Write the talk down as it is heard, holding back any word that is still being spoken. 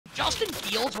Justin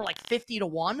Fields were like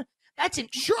 50-1, that's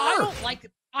Sure.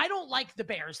 I don't like the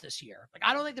Bears this year. Like,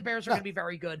 I don't think the Bears are going to be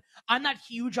very good. I'm not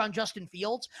huge on Justin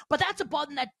Fields, but that's a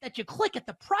button that you click at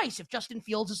the price if Justin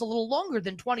Fields is a little longer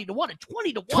than 20-1. And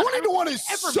 20-1, 20-1 is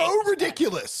so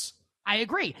ridiculous. I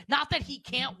agree. Not that he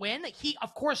can't win.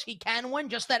 Of course he can win,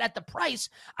 just that at the price,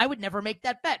 I would never make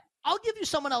that bet. I'll give you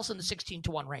someone else in the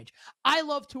 16-1 range. I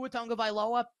love Tua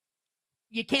Tagovailoa.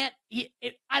 You can't,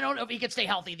 I don't know if he can stay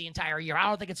healthy the entire year. I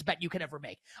don't think it's a bet you can ever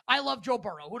make. I love Joe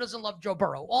Burrow. Who doesn't love Joe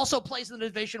Burrow? Also plays in the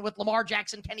division with Lamar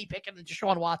Jackson, Kenny Pickett, and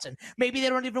Deshaun Watson. Maybe they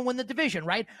don't even win the division,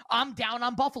 right? I'm down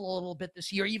on Buffalo a little bit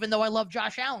this year, even though I love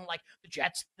Josh Allen. Like, the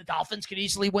Jets, the Dolphins could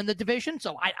easily win the division,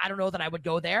 so I don't know that I would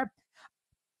go there.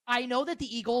 I know that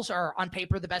the Eagles are on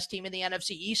paper the best team in the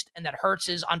NFC East, and that Hurts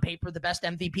is on paper the best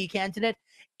MVP candidate.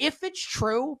 If it's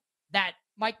true that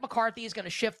Mike McCarthy is going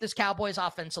to shift this Cowboys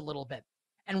offense a little bit,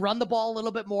 and run the ball a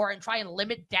little bit more and try and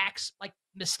limit Dak's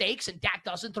mistakes, and Dak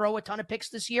doesn't throw a ton of picks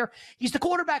this year. He's the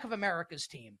quarterback of America's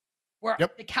team, where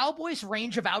the Cowboys'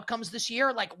 range of outcomes this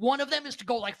year, like, one of them is to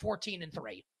go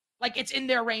 14-3. Like, it's in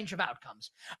their range of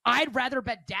outcomes. I'd rather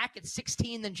bet Dak at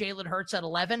 16 than Jalen Hurts at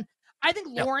 11. I think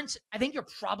Lawrence, I think you're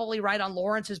probably right on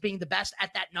Lawrence as being the best at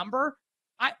that number.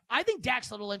 I think Dak's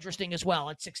a little interesting as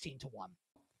well at 16-1.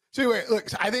 So anyway, look,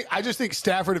 I just think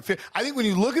Stafford. I think when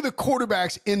you look at the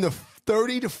quarterbacks in the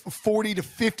 30 to 40 to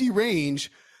 50 range,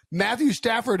 Matthew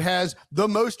Stafford has the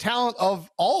most talent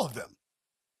of all of them.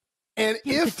 And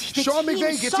if Sean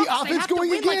McVay gets the offense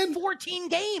going again, 14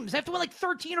 games. They have to win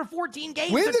 13 or 14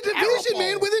 games. Win the division,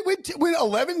 man. Win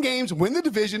 11 games. Win the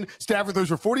division. Stafford throws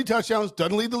for 40 touchdowns.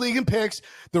 Doesn't lead the league in picks.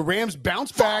 The Rams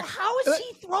bounce back. How is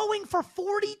he throwing for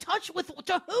 40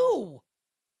 to who?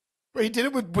 He did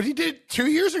it with what he did 2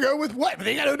 years ago with what?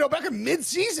 They got Odell Beckham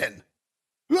mid-season.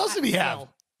 Who else did he have?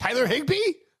 Tyler Higbee?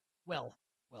 Will.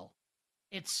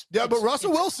 But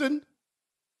Russell Wilson.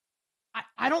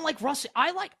 I don't like Russell.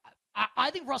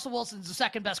 I think Russell Wilson's the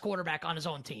second best quarterback on his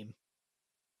own team.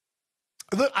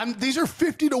 Look, these are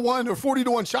 50-1 or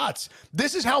 40-1 shots.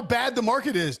 This is how bad the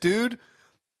market is, dude.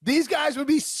 These guys would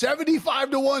be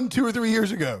 75-1 2 or 3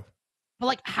 years ago.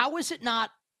 But how is it not?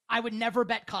 I would never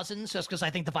bet Cousins just because I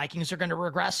think the Vikings are going to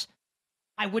regress.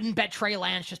 I wouldn't bet Trey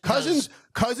Lance just because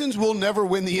Cousins will never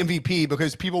win the MVP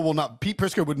because people will not. Pete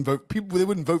Prisco wouldn't vote. They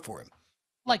wouldn't vote for him.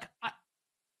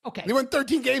 Okay. He won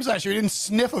 13 games last year. He didn't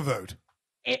sniff a vote.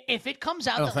 If it comes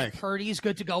out that Purdy's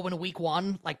good to go in week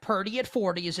 1, Purdy at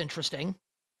 40 is interesting.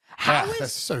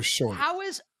 That's so short.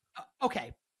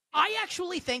 Okay. I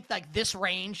actually think this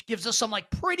range gives us some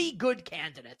pretty good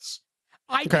candidates.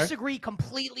 I disagree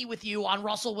completely with you on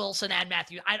Russell Wilson and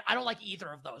Matthew. I don't like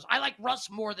either of those. I like Russ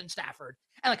more than Stafford.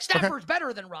 And Stafford's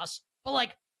better than Russ,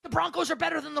 but the Broncos are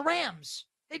better than the Rams.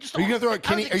 They just Are you going to throw out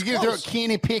Kenny? Are you going to throw out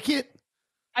Kenny Pickett?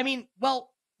 I mean,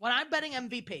 when I'm betting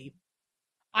MVP,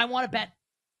 I want to bet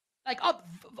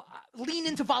lean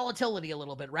into volatility a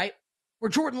little bit, right? Where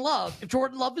if Jordan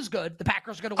Love is good, the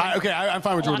Packers are going to win. I'm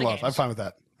fine with Jordan Love. I'm fine with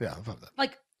that. Yeah, I'm fine with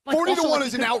that. 40-1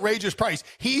 is an outrageous price.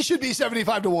 He should be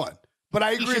 75-1. But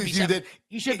I agree with you that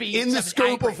he should be in the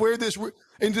scope of where this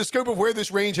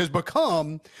range has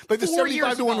become, the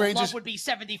 75-1 range would be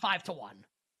 75-1.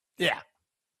 Yeah,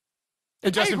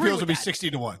 and Justin Fields would be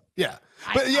 60-1. Yeah,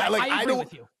 but I agree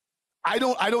with you. I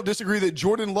don't disagree that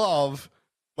Jordan Love.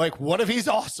 What if he's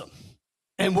awesome?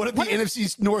 And what if the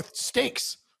NFC North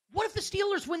stinks? What if the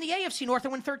Steelers win the AFC North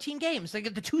and win 13 games? They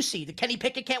get the 2 seed. The Kenny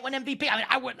Pickett can't win MVP.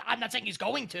 I mean, I'm not saying he's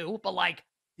going to, but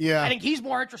yeah, I think he's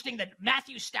more interesting than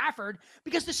Matthew Stafford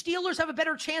because the Steelers have a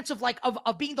better chance of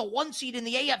being the 1 seed in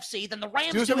the AFC than the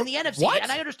Rams do in the NFC. What?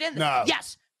 And I understand No. that.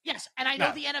 Yes. And I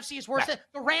know the NFC is worse.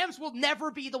 The Rams will never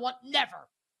be the one. Never.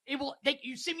 It will.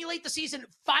 You simulate the season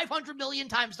 500 million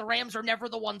times. The Rams are never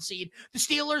the 1 seed. The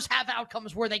Steelers have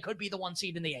outcomes where they could be the 1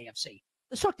 seed in the AFC.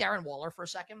 Let's talk Darren Waller for a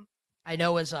second. I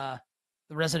know as the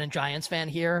resident Giants fan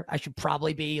here, I should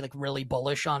probably be really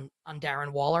bullish on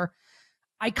Darren Waller.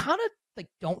 I kind of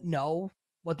don't know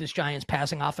what this Giants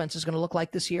passing offense is going to look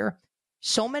like this year.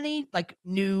 So many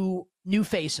new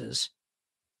faces.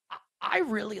 I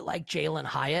really like Jalen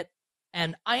Hyatt,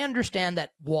 and I understand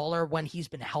that Waller, when he's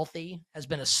been healthy, has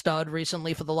been a stud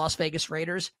recently for the Las Vegas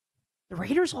Raiders. The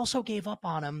Raiders also gave up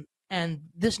on him, and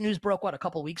this news broke a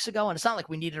couple weeks ago, and it's not like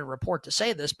we needed a report to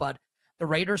say this, but the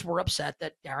Raiders were upset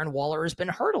that Darren Waller has been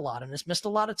hurt a lot and has missed a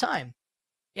lot of time.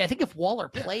 Yeah, I think if Waller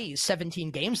plays 17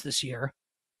 games this year,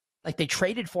 they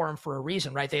traded for him for a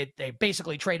reason, right? They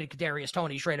basically traded Kadarius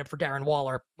Toney straight up for Darren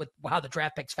Waller with how the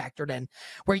draft picks factored in,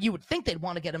 where you would think they'd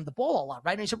want to get him the ball a lot,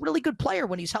 right? And he's a really good player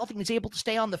when he's healthy and he's able to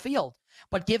stay on the field.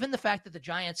 But given the fact that the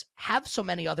Giants have so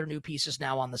many other new pieces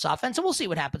now on this offense, and we'll see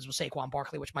what happens with Saquon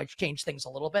Barkley, which might change things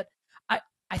a little bit.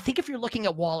 I think if you're looking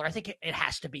at Waller, I think it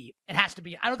has to be. It has to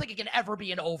be. I don't think it can ever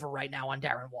be an over right now on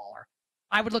Darren Waller.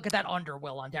 I would look at that under,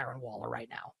 Will, on Darren Waller right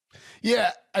now.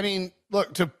 Yeah, I mean,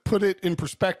 look, to put it in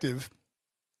perspective,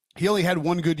 he only had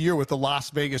one good year with the Las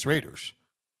Vegas Raiders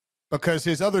because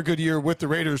his other good year with the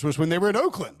Raiders was when they were in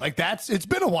Oakland. Like it's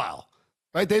been a while,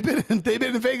 right? They've been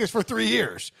in Vegas for 3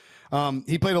 years.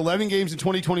 He played 11 games in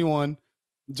 2021,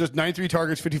 just 93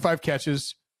 targets, 55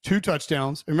 catches, 2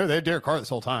 touchdowns. Remember, they had Derek Carr this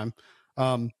whole time.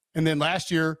 And then last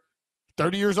year,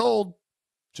 30 years old,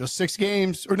 just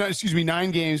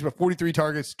 9 games, but 43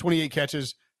 targets, 28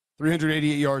 catches,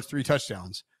 388 yards, 3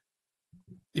 touchdowns.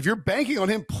 If you're banking on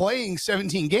him playing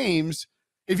 17 games,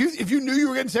 if you knew you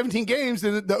were getting 17 games,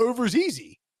 then the over is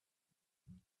easy.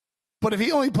 But if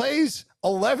he only plays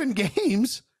 11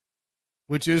 games,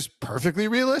 which is perfectly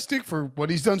realistic for what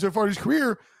he's done so far in his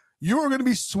career, you're going to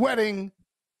be sweating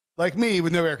like me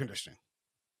with no air conditioning.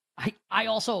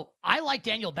 I like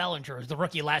Daniel Bellinger as the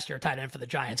rookie last year tight end for the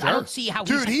Giants. Sure. I don't see how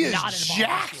he is not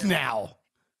jacked now.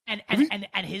 And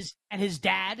his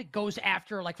dad goes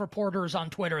after like reporters on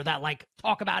Twitter that like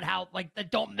talk about how like that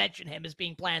don't mention him as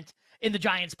being planned in the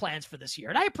Giants' plans for this year.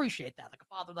 And I appreciate that. Like a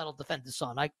father that'll defend his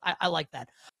son. I like that.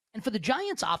 And for the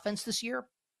Giants offense this year,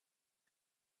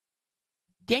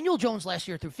 Daniel Jones last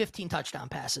year threw 15 touchdown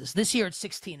passes. This year it's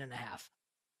 16 and a half.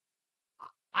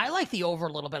 I like the over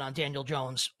a little bit on Daniel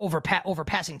Jones over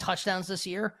passing touchdowns this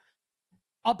year.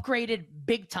 Upgraded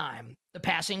big time the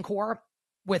passing core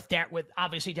with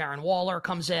obviously Darren Waller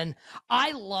comes in.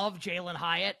 I love Jalen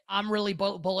Hyatt. I'm really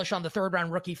bullish on the 3rd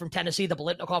round rookie from Tennessee, the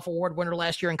Biletnikoff Award winner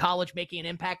last year in college, making an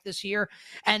impact this year.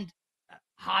 And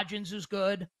Hodgins is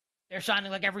good. They're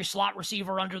signing like every slot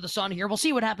receiver under the sun here. We'll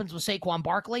see what happens with Saquon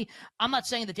Barkley. I'm not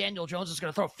saying that Daniel Jones is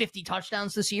going to throw 50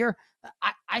 touchdowns this year.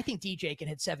 I think DJ can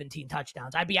hit 17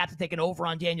 touchdowns. I'd be apt to take an over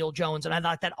on Daniel Jones, and I'd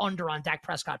like that under on Dak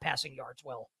Prescott passing yards,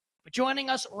 Will. But joining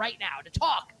us right now to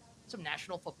talk some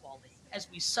National Football League as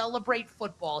we celebrate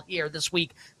football here this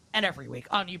week and every week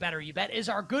on You Better You Bet is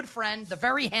our good friend, the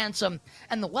very handsome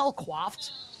and the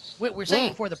well-coiffed. We're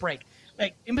saying before the break.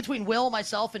 Like in between Will,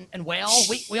 myself, and Whale,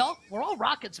 we're all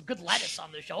rocking some good lettuce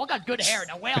on this show. All got good hair.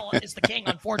 Now Whale is the king,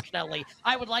 unfortunately.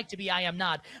 I would like to be, I am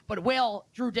not. But Whale,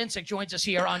 Drew Dinsick joins us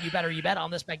here on You Better You Bet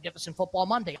on this magnificent football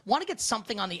Monday. Want to get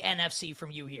something on the NFC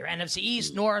from you here? NFC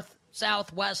East, North,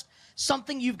 South, West.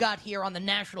 Something you've got here on the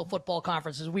National Football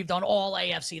Conferences. We've done all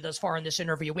AFC thus far in this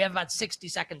interview. We have about 60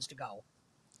 seconds to go.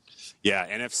 Yeah,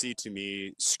 NFC to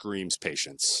me screams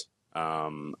patience.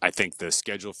 I think the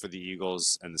schedule for the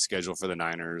Eagles and the schedule for the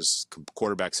Niners,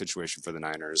 quarterback situation for the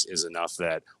Niners is enough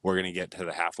that we're going to get to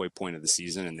the halfway point of the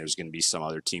season and there's going to be some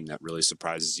other team that really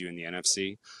surprises you in the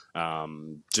NFC.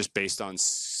 Just based on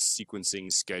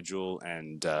sequencing schedule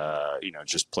and,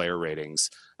 just player ratings.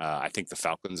 I think the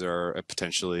Falcons are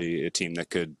potentially a team that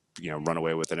could, run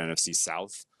away with an NFC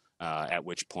South. At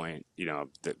which point,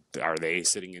 are they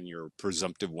sitting in your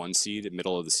presumptive 1 seed in the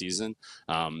middle of the season?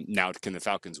 Now, can the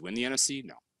Falcons win the NFC?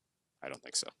 No, I don't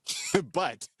think so.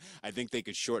 But I think they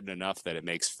could shorten enough that it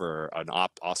makes for an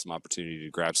awesome opportunity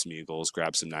to grab some Eagles,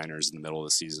 grab some Niners in the middle of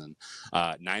the season.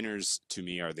 Niners, to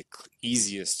me, are the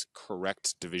easiest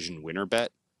correct division winner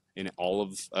bet in all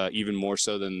of, even more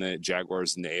so than the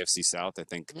Jaguars in the AFC South. I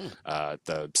think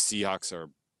the Seahawks are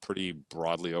pretty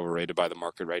broadly overrated by the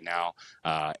market right now.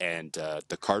 And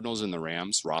the Cardinals and the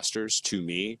Rams rosters, to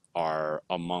me, are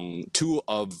among 2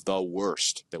 of the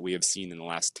worst that we have seen in the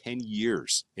last 10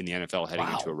 years in the NFL heading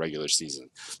into a regular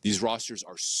season. These rosters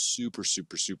are super,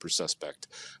 super, super suspect.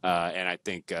 And I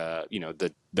think,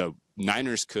 the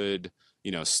Niners could,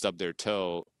 stub their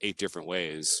toe 8 different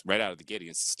ways right out of the gate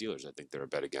against the Steelers. I think they're a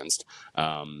bet against.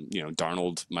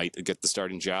 Darnold might get the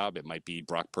starting job. It might be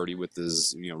Brock Purdy with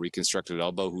his, reconstructed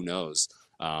elbow. Who knows?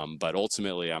 But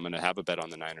ultimately, I'm going to have a bet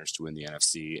on the Niners to win the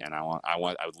NFC, and I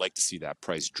would like to see that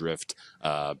price drift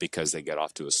because they get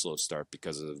off to a slow start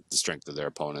because of the strength of their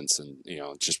opponents and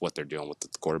just what they're doing with the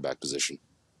quarterback position.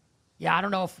 Yeah, I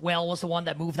don't know if Whale was the one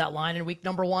that moved that line in week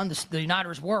number 1. The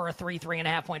Niners were a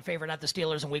 3.5 point favorite at the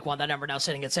Steelers in week 1. That number now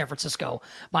sitting at San Francisco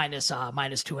minus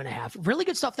 2.5. Really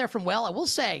good stuff there from Whale. I will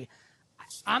say,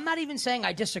 I'm not even saying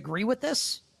I disagree with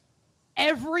this.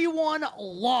 Everyone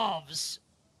loves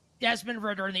Desmond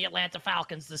Ridder and the Atlanta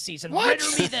Falcons this season. What?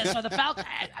 Ridder me this. Or the Falcons.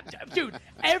 Dude,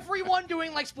 everyone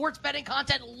doing like sports betting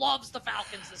content loves the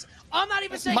Falcons. I'm not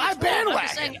even saying my it's wrong. bandwagon. I'm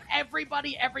just saying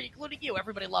everybody, including you,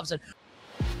 everybody loves it.